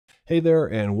Hey there,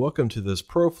 and welcome to this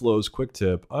ProFlows quick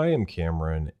tip. I am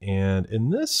Cameron, and in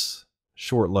this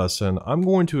short lesson, I'm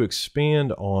going to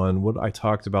expand on what I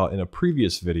talked about in a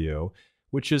previous video,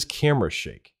 which is camera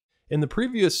shake. In the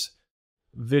previous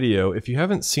video, if you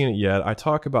haven't seen it yet, I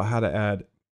talk about how to add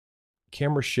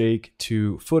camera shake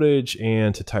to footage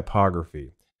and to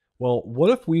typography. Well,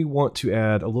 what if we want to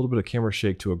add a little bit of camera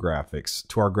shake to our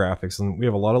graphics, and we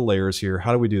have a lot of layers here.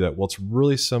 How do we do that? Well, it's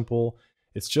really simple.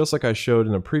 It's just like I showed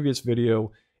in a previous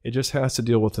video. It just has to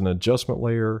deal with an adjustment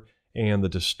layer and the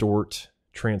distort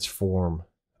transform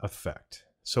effect.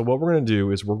 So what we're going to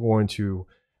do is we're going to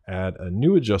add a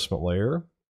new adjustment layer,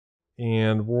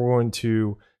 and we're going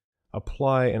to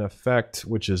apply an effect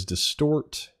which is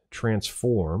distort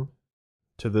transform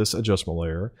to this adjustment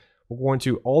layer. We're going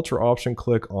to Option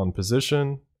click on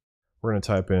position. We're going to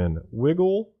type in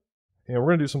wiggle, and we're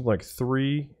going to do something like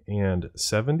 3 and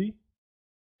 70.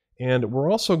 And we're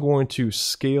also going to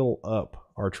scale up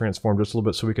our transform just a little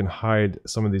bit so we can hide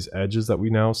some of these edges that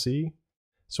we now see.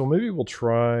 So maybe we'll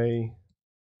try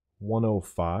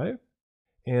 105.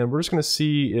 And we're just going to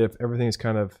see if everything's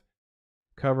kind of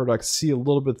covered. I can see a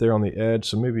little bit there on the edge,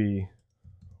 so maybe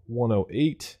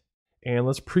 108. And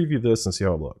let's preview this and see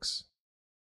how it looks.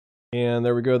 And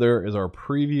there we go, there is our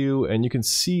preview, and you can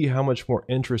see how much more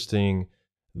interesting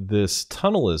this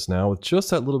tunnel is now with just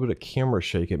that little bit of camera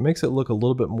shake. It makes it look a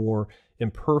little bit more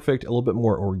imperfect, a little bit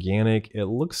more organic. It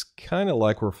looks kind of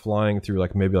like we're flying through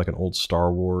maybe an old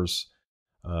Star Wars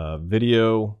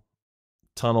video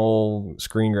tunnel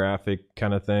screen graphic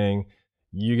kind of thing.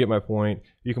 You get my point.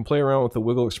 You can play around with the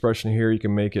wiggle expression here. You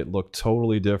can make it look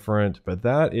totally different, but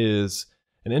that is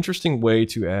an interesting way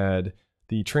to add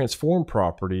the transform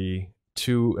property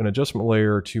to an adjustment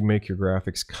layer to make your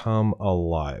graphics come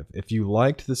alive. If you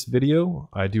liked this video,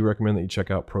 I do recommend that you check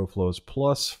out ProFlows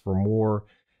Plus for more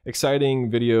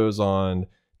exciting videos on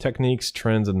techniques,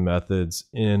 trends, and methods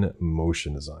in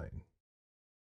motion design.